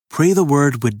Pray the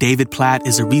Word with David Platt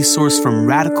is a resource from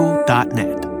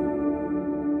radical.net.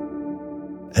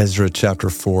 Ezra chapter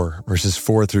 4, verses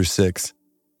 4 through 6.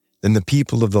 Then the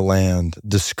people of the land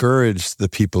discouraged the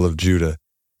people of Judah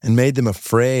and made them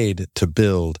afraid to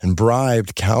build and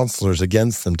bribed counselors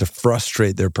against them to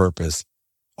frustrate their purpose.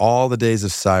 All the days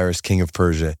of Cyrus, king of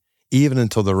Persia, even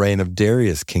until the reign of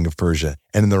Darius, king of Persia.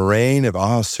 And in the reign of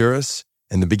Ahasuerus,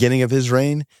 in the beginning of his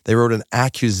reign, they wrote an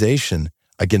accusation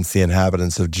against the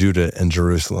inhabitants of Judah and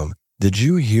Jerusalem. Did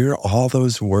you hear all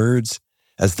those words?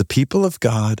 As the people of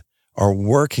God are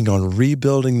working on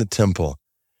rebuilding the temple,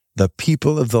 the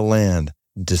people of the land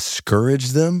discourage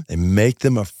them, they make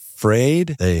them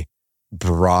afraid, they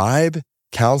bribe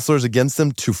counselors against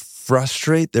them to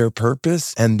frustrate their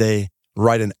purpose, and they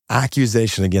write an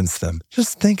accusation against them.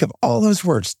 Just think of all those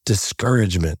words: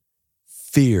 discouragement,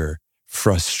 fear,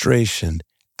 frustration,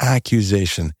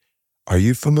 accusation. Are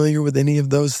you familiar with any of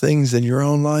those things in your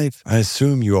own life? I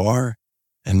assume you are.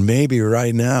 And maybe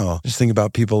right now, just think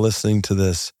about people listening to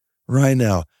this right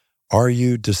now. Are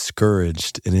you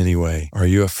discouraged in any way? Are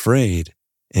you afraid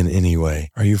in any way?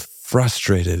 Are you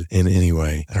frustrated in any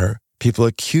way? Are people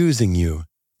accusing you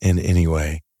in any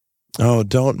way? Oh,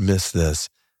 don't miss this.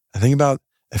 I think about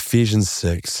Ephesians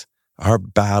 6. Our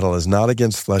battle is not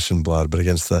against flesh and blood, but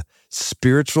against the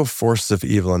spiritual forces of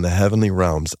evil in the heavenly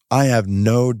realms. I have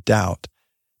no doubt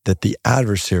that the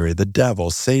adversary, the devil,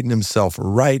 Satan himself,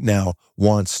 right now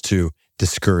wants to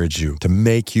discourage you, to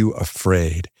make you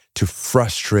afraid, to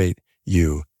frustrate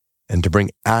you, and to bring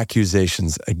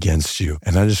accusations against you.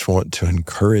 And I just want to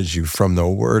encourage you from the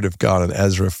word of God in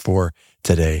Ezra 4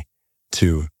 today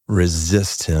to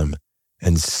resist him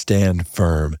and stand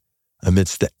firm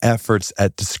amidst the efforts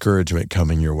at discouragement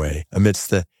coming your way, amidst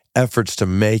the efforts to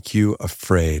make you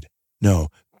afraid. No,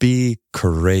 be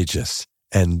courageous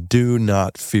and do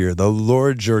not fear. The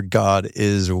Lord your God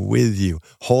is with you.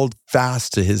 Hold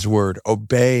fast to his word.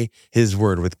 Obey his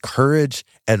word with courage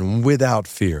and without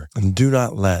fear. And do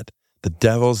not let the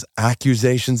devil's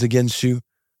accusations against you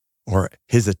or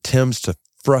his attempts to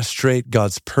frustrate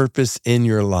God's purpose in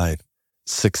your life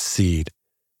succeed.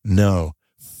 No,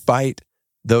 fight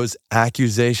those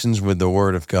accusations with the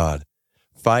word of God.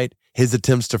 Fight his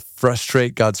attempts to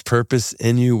frustrate God's purpose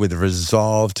in you with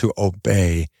resolve to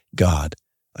obey God.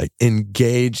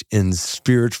 Engage in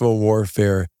spiritual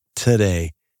warfare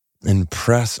today and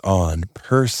press on,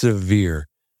 persevere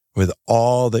with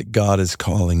all that God is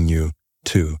calling you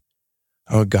to.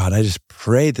 Oh God, I just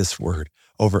pray this word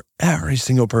over every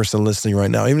single person listening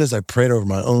right now. Even as I prayed over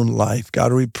my own life,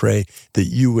 God, we pray that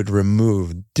you would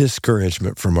remove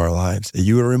discouragement from our lives, that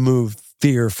you would remove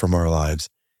fear from our lives.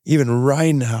 Even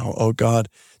right now, oh God,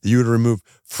 that you would remove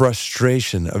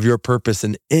frustration of your purpose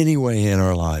in any way in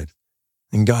our life.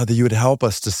 And God, that you would help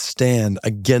us to stand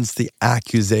against the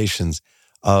accusations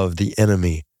of the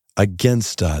enemy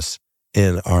against us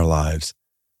in our lives.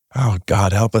 Oh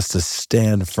God, help us to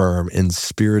stand firm in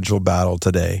spiritual battle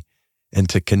today and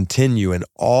to continue in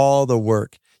all the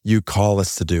work you call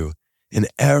us to do in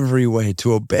every way,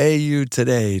 to obey you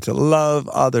today, to love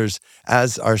others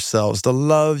as ourselves, to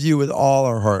love you with all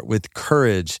our heart, with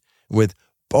courage, with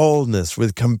boldness,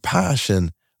 with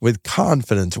compassion, with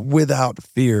confidence, without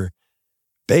fear,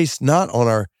 based not on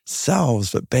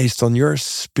ourselves, but based on your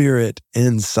spirit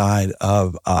inside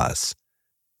of us.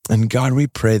 And God, we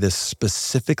pray this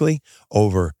specifically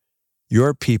over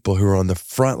your people who are on the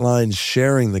front lines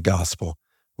sharing the gospel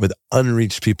with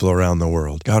unreached people around the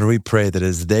world. God, we pray that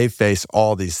as they face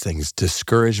all these things,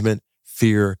 discouragement,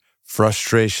 fear,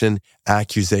 frustration,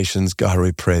 accusations, God,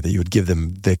 we pray that you would give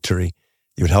them victory.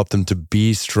 You would help them to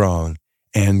be strong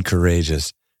and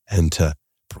courageous and to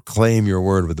proclaim your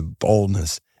word with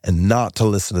boldness and not to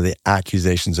listen to the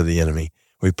accusations of the enemy.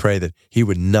 We pray that he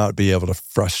would not be able to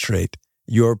frustrate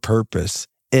your purpose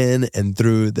in and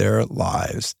through their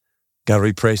lives. God,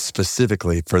 we pray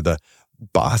specifically for the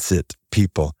Basit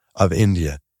people of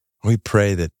India. We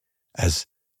pray that as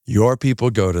your people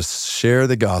go to share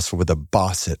the gospel with the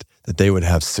Basit, that they would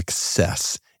have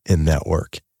success in that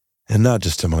work. And not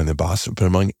just among the Basit, but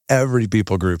among every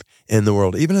people group in the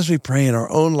world. Even as we pray in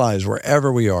our own lives,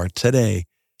 wherever we are today,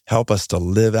 help us to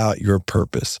live out your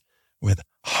purpose with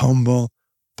humble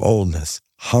boldness,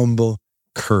 humble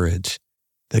courage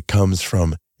that comes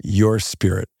from your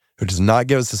spirit, who does not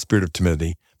give us a spirit of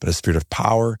timidity, but a spirit of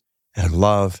power and of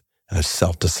love and of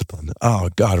self-discipline. Oh,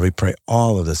 God, we pray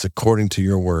all of this according to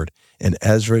your word in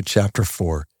Ezra chapter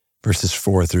 4, verses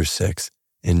 4 through 6.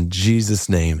 In Jesus'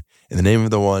 name, in the name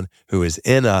of the one who is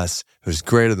in us, who's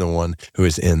greater than the one who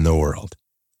is in the world.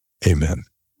 Amen.